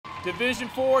Division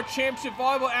 4 championship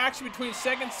volleyball action between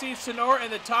second seed Sonora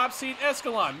and the top seed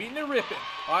Escalon meeting in RIPON.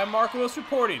 I'm Mark Willis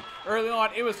reporting. Early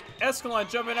on, it was Escalon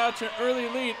jumping out to an early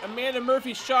lead. Amanda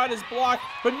Murphy's shot is blocked,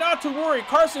 but not to worry.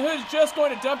 CARSYN Hood is just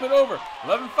going to dump it over.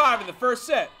 11-5 in the first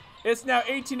set. It's now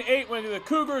 18-8 when the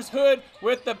Cougars Hood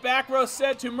with the back row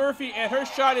set to Murphy, and her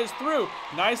shot is through.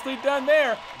 Nicely done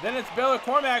there. Then it's Bella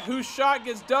Cormack whose shot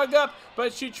gets dug up,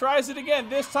 but she tries it again.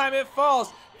 This time it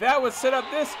falls. That would set up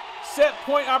this set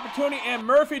point opportunity, and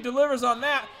Murphy delivers on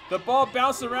that. The ball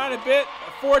bounces around a bit.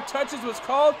 4 touches was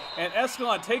called, and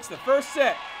Escalon takes the first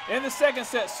set. In the second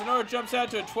set, Sonora jumps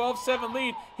out to a 12-7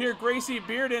 lead. Here, Gracie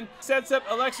BEARDEN sets up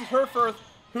ALEXIS HERFURTH,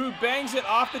 who bangs it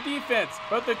off the defense.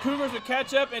 But the Cougars would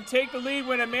catch up and take the lead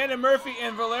when Amanda Murphy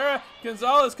and VALERIA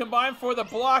Gonzalez combined for the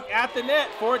block at the net.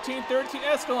 14-13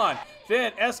 Escalon.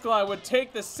 Then Escalon would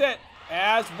take the set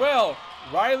as well.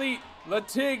 Riley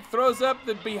Latig throws up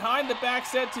the behind the back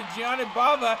set to Gianna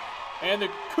Bava, and the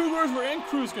Cougars were in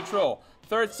cruise control.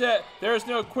 Third set, there's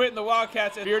no quit in the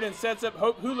Wildcats, and BEARDEN sets up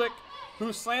Hope Hulick,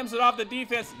 who slams it off the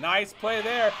defense. Nice play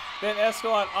there. Then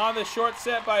Escalon on the short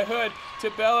set by Hood to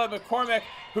Bella McCormick,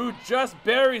 who just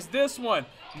buries this one.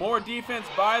 More defense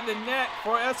by the net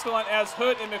for Escalon as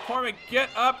Hood and McCormick get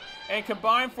up and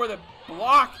combine for the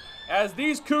block, as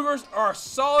these Cougars are a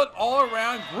solid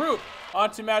all-around group. On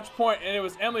to match point, and it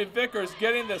was Emily Vickers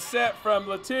getting the set from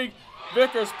Latig.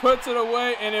 Vickers puts it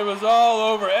away, and it was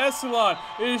all over. Escalon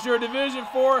is your Division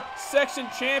 4 section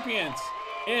champions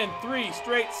in 3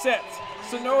 straight sets.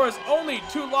 Sonora's only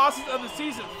 2 losses of the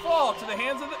season fall to the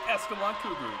hands of the Escalon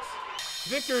Cougars.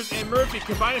 Vickers and Murphy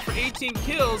combined for 18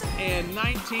 kills and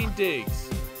 19 digs.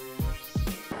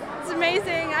 It's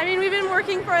amazing. I mean, we've been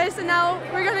working for this, and now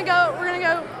we're gonna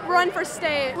go run for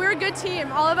state. We're a good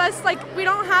team. All of us, we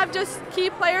don't have just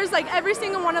key players. Every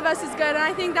single one of us is good, and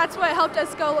I think that's what helped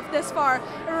us go this far,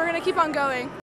 and we're gonna keep on going.